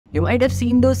You might have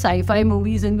seen those sci-fi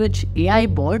movies in which AI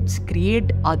bots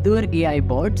create other AI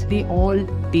bots. They all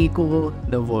take over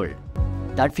the world.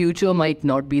 That future might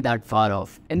not be that far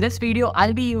off. In this video,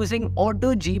 I'll be using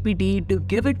AutoGPT to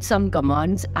give it some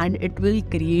commands and it will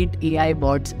create AI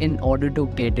bots in order to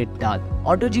get it done.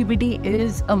 AutoGPT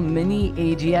is a mini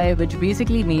AGI, which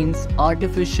basically means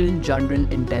Artificial General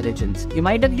Intelligence. You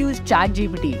might have used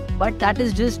ChatGPT, but that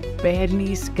is just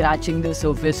barely scratching the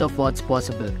surface of what's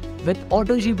possible. With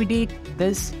AutoGPT,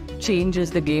 this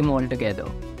changes the game altogether.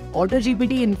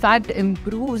 AutoGPT in fact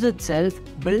improves itself,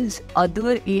 builds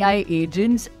other AI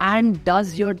agents and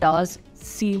does your tasks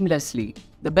seamlessly.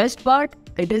 The best part,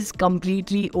 it is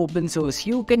completely open source.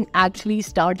 You can actually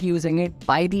start using it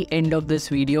by the end of this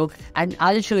video and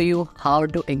I'll show you how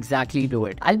to exactly do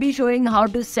it. I'll be showing how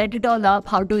to set it all up,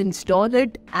 how to install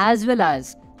it, as well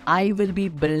as I will be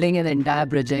building an entire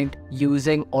project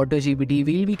using AutoGPT.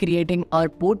 We'll be creating our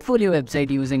portfolio website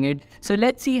using it. So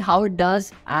let's see how it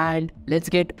does and let's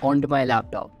get onto my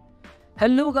laptop.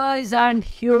 Hello guys, and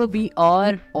here we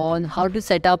are on how to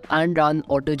set up and run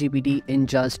AutoGPT in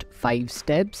just 5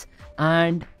 steps.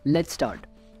 And let's start.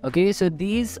 Okay, so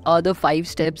these are the 5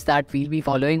 steps that we'll be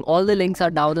following. All the links are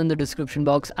down in the description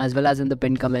box as well as in the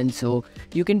pinned comment, so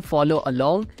you can follow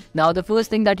along. Now, the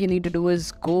first thing that you need to do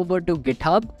is go over to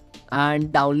GitHub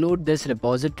and download this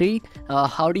repository.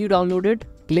 How do you download it?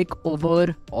 Click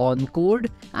over on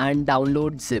code and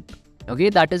download zip.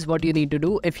 Okay, that is what you need to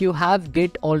do. If you have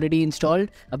Git already installed,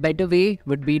 a better way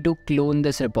would be to clone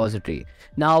this repository.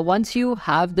 Now, once you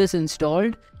have this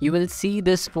installed, you will see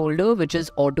this folder, which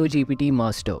is AutoGPT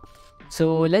master.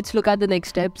 So let's look at the next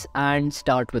steps and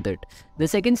start with it. The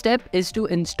second step is to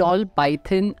install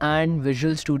Python and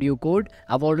Visual Studio Code.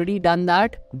 I've already done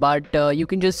that, but you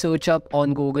can just search up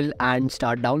on Google and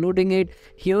start downloading it.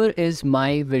 Here is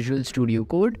my Visual Studio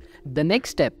Code. The next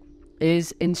step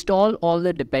is install all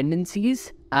the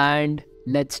dependencies and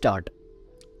let's start.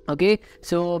 Okay,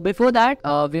 so before that,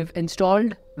 we've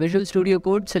installed Visual Studio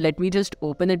Code. So let me just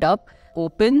open it up,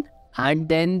 open, and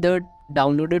then the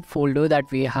downloaded folder that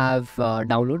we have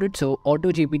downloaded. So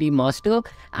AutoGPT master,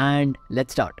 and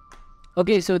let's start.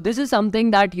 Okay, so this is something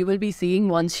that you will be seeing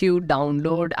once you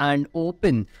download and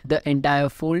open the entire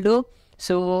folder.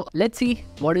 So let's see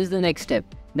what is the next step.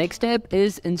 Next step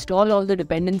is install all the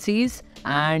dependencies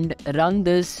and run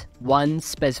this one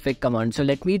specific command. So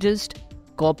let me just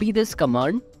copy this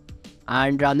command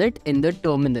and run it in the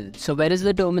terminal. So where is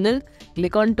the terminal?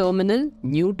 Click on terminal,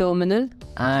 new terminal,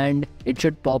 and it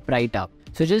should pop right up.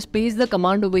 So just paste the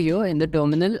command over here in the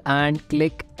terminal and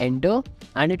click enter,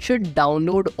 and it should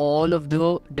download all of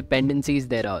the dependencies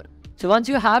there are. So once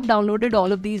you have downloaded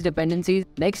all of these dependencies,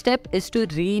 next step is to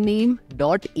rename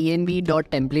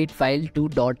 .env.template file to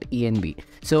 .env.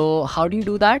 So how do you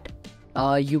do that?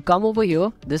 You come over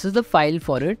here, this is the file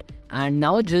for it, and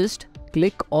now just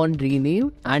click on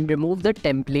rename and remove the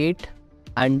template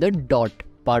and the dot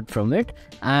part from it,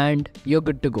 and you're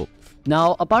good to go.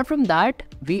 Now, apart from that,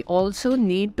 we also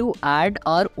need to add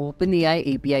our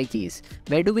OpenAI API keys.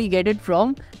 Where do we get it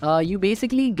from? You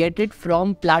basically get it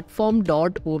from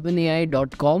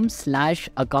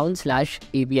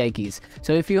platform.openai.com/account/API keys.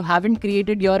 So if you haven't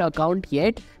created your account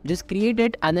yet, just create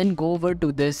it and then go over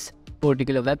to this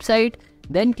particular website.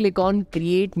 Then click on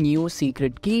create new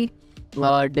secret key.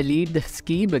 Delete this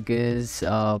key because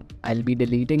I'll be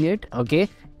deleting it. Okay,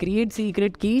 create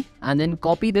secret key and then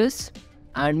copy this.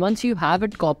 And once you have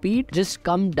it copied, just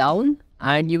come down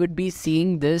and you would be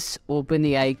seeing this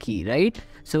OpenAI key, right?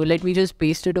 So let me just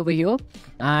paste it over here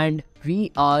and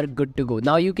we are good to go.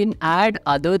 Now you can add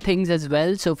other things as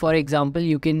well. So for example,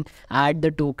 you can add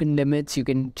the token limits, you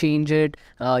can change it.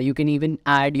 You can even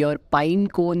add your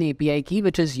Pinecone API key,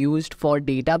 which is used for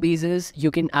databases. You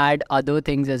can add other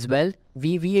things as well.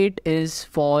 VV8 is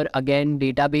for, again,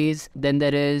 database. Then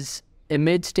there is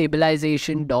image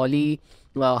stabilization, Dolly,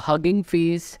 Hugging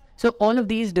Face. So all of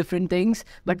these different things,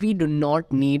 but we do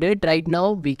not need it right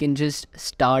now. We can just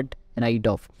start right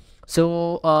off.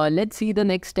 So let's see the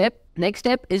next step. Next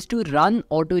step is to run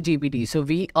AutoGPT. So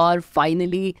we are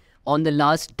finally on the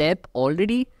last step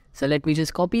already. So let me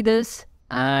just copy this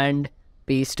and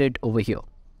paste it over here.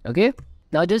 Okay.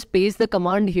 Now just paste the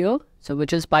command here. So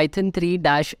which is Python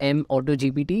 3-m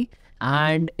AutoGPT,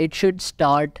 and it should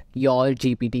start your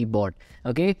GPT bot.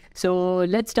 Okay. So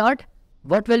let's start.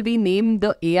 What will we name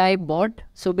the AI bot?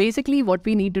 So basically what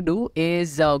we need to do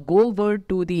is go over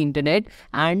to the internet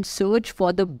and search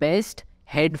for the best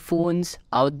headphones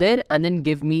out there and then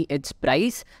give me its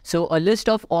price. So a list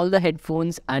of all the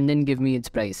headphones and then give me its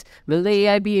price. Will the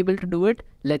AI be able to do it?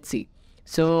 Let's see.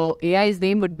 So AI's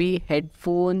name would be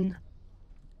headphone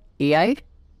AI,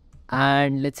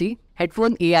 And let's see,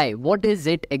 headphone AI, what is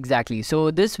it exactly? So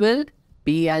this will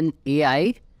be an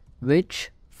AI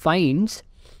which finds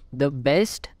the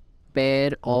best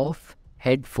pair of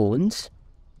headphones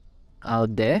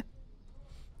out there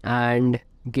and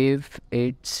give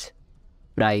its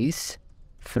price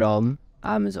from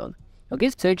Amazon. Okay,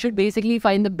 so it should basically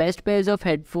find the best pairs of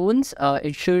headphones.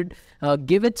 It should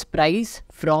give its price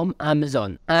from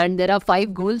Amazon. And there are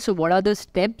 5 goals. So what are the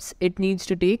steps it needs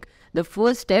to take? The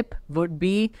first step would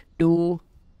be to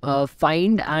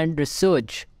find and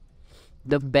research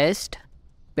the best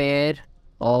pair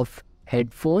of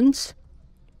headphones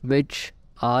which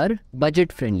are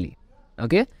budget friendly.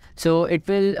 Okay, so it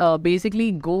will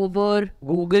basically go over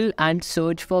Google and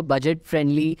search for budget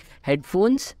friendly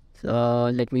headphones.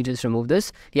 Let me just remove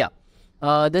this. Yeah.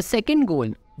 The second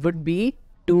goal would be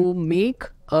to make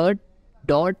a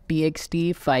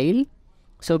 .txt file.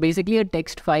 So basically a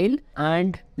text file,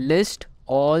 and list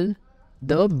all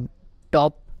the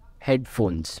top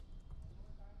headphones.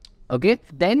 Okay.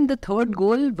 Then the third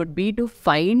goal would be to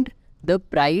find the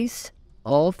price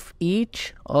of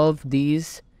each of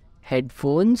these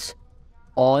headphones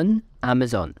on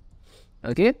Amazon.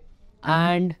 Okay.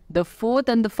 And the fourth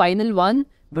and the final one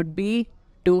would be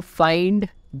to find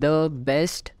the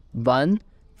best one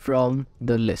from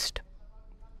the list.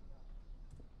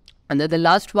 And then the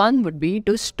last one would be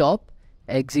to stop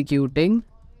executing.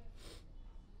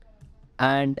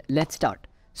 And let's start.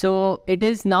 So it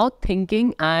is now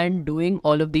thinking and doing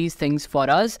all of these things for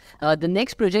us. The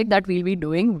next project that we'll be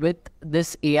doing with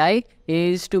this AI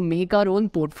is to make our own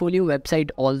portfolio website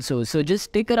also. So just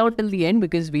stick around till the end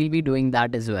because we'll be doing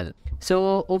that as well.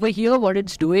 So over here, what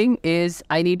it's doing is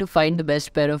I need to find the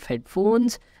best pair of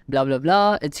headphones, blah, blah,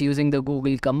 blah. It's using the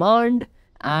Google command.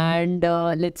 And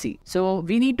let's see. So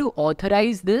we need to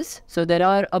authorize this. So there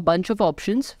are a bunch of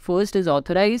options. First is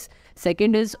authorize.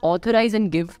 Second is authorize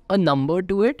and give a number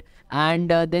to it, and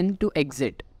then to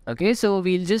exit. Okay, so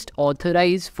we'll just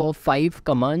authorize for 5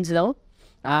 commands now,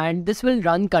 and this will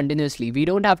run continuously. We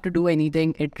don't have to do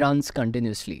anything. It runs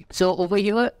continuously. So over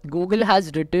here, Google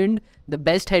has written the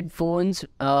best headphones.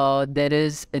 There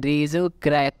is Razer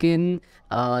Kraken,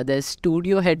 there's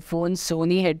Studio headphones,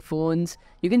 Sony headphones.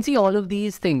 You can see all of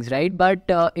these things, right? But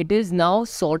it is now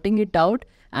sorting it out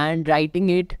and writing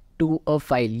it to a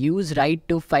file. Use write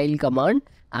to file command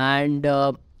and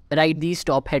write these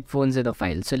top headphones in a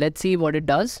file. So let's see what it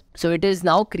does. So it is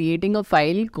now creating a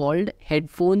file called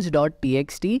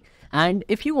headphones.txt. And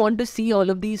if you want to see all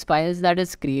of these files that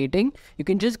it's creating, you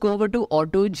can just go over to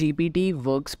AutoGPT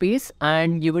workspace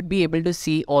and you would be able to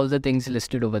see all the things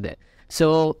listed over there.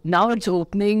 So now it's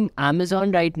opening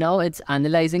Amazon right now. It's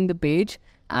analyzing the page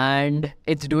and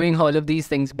it's doing all of these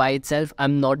things by itself.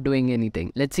 I'm not doing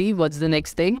anything. Let's see what's the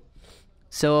next thing.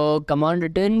 So command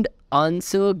returned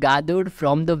answer gathered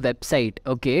from the website.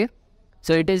 Okay.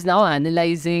 So it is now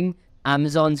analyzing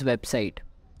Amazon's website.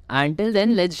 Until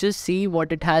then, let's just see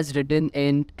what it has written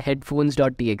in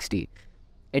headphones.txt.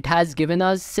 It has given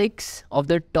us 6 of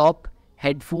the top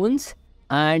headphones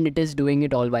and it is doing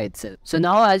it all by itself. So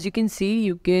now as you can see,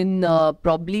 you can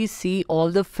probably see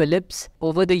all the Philips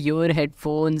over the ear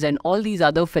headphones and all these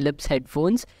other Philips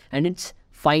headphones, and it's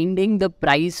finding the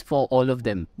price for all of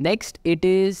them. Next, it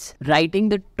is writing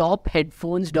the top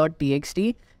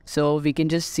headphones.txt. So we can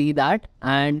just see that,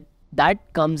 and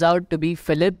that comes out to be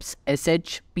Philips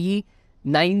SHP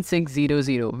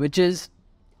 9600, which is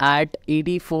at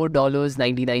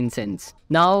 $84.99.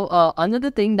 Now,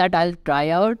 another thing that I'll try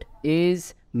out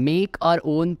is make our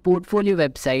own portfolio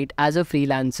website as a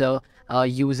freelancer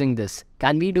using this.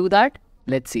 Can we do that?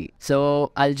 Let's see.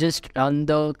 So I'll just run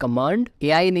the command.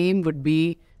 AI name would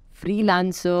be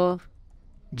Freelancer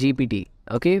GPT.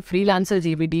 Okay, Freelancer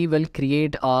GPT will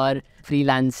create our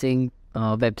freelancing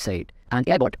website. And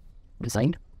AI bot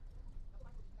designed.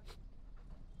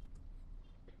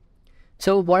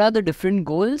 So what are the different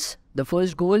goals? The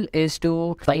first goal is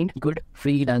to find good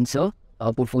freelancer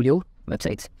portfolio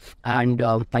websites and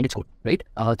find its code, right?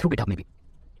 Through GitHub maybe.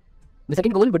 The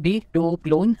second goal would be to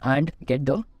clone and get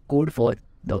the code for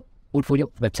the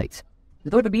portfolio websites. The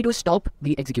third would be to stop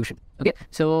the execution. Okay,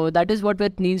 so that is what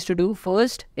it needs to do.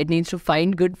 First, it needs to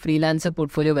find good freelancer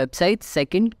portfolio websites.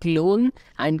 Second, clone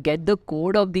and get the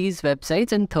code of these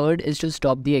websites. And third is to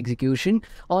stop the execution.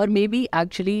 Or maybe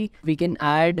actually we can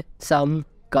add some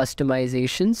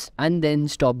customizations and then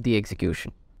stop the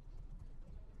execution.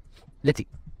 Let's see.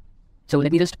 So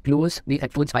let me just close the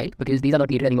headphones file because these are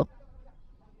not needed anymore.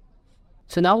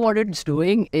 So now what it's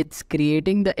doing, it's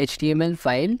creating the HTML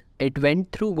file. It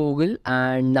went through Google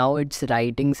and now it's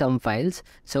writing some files.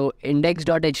 So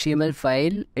index.html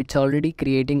file, it's already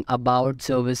creating about,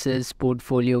 services,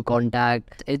 portfolio,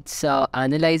 contact. It's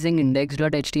analyzing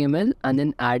index.html and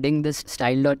then adding this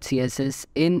style.css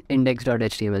in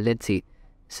index.html. Let's see.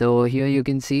 So here you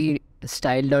can see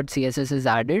style.css is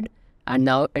added and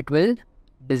now it will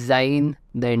design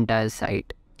the entire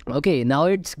site. Okay, now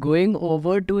it's going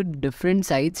over to different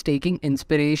sites, taking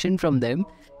inspiration from them.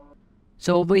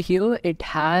 So over here, it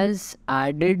has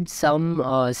added some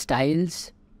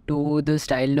styles to the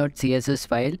style.css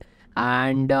file.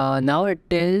 And now it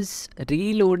is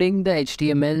reloading the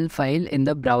HTML file in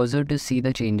the browser to see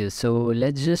the changes. So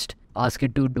let's just ask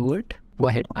it to do it. Go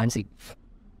ahead and see.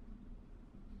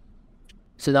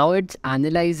 So now it's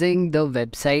analyzing the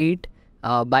website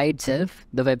by itself,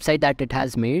 the website that it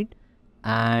has made,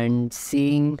 and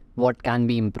seeing what can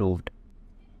be improved.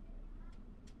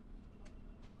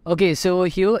 Okay, so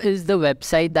here is the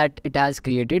website that it has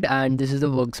created and this is the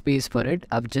workspace for it.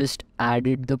 I've just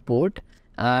added the port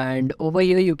and over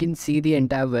here you can see the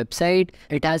entire website.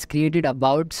 It has created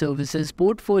about, services,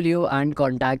 portfolio and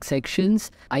contact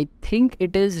sections. I think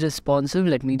it is responsive.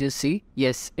 Let me just see.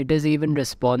 Yes, it is even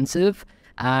responsive.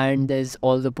 And there's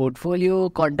all the portfolio,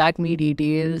 contact me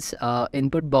details,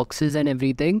 input boxes and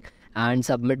everything, and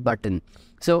submit button.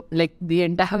 So like the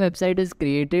entire website is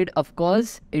created. Of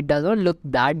course, it does not look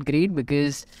that great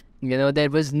because there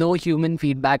was no human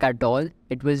feedback at all.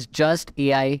 It was just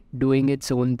AI doing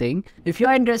its own thing. If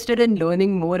you're interested in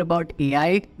learning more about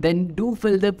AI, then do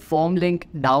fill the form link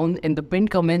down in the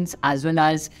pinned comments as well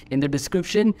as in the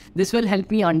description. This will help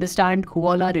me understand who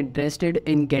all are interested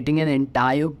in getting an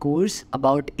entire course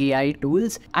about AI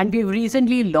tools. And we've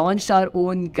recently launched our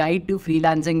own guide to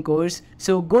freelancing course.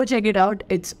 So go check it out.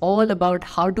 It's all about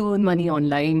how to earn money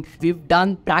online. We've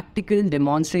done practical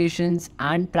demonstrations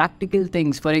and practical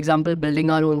things. For example, building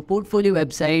our own portfolio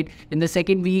website. In the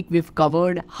second week, we've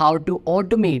covered how to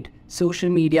automate social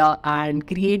media and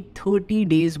create 30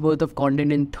 days worth of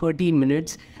content in 13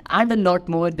 minutes and a lot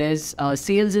more. There's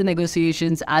sales and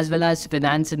negotiations as well as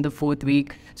finance in the fourth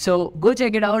week. So go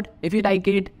check it out. If you like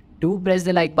it, do press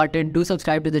the like button, do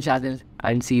subscribe to the channel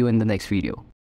and see you in the next video.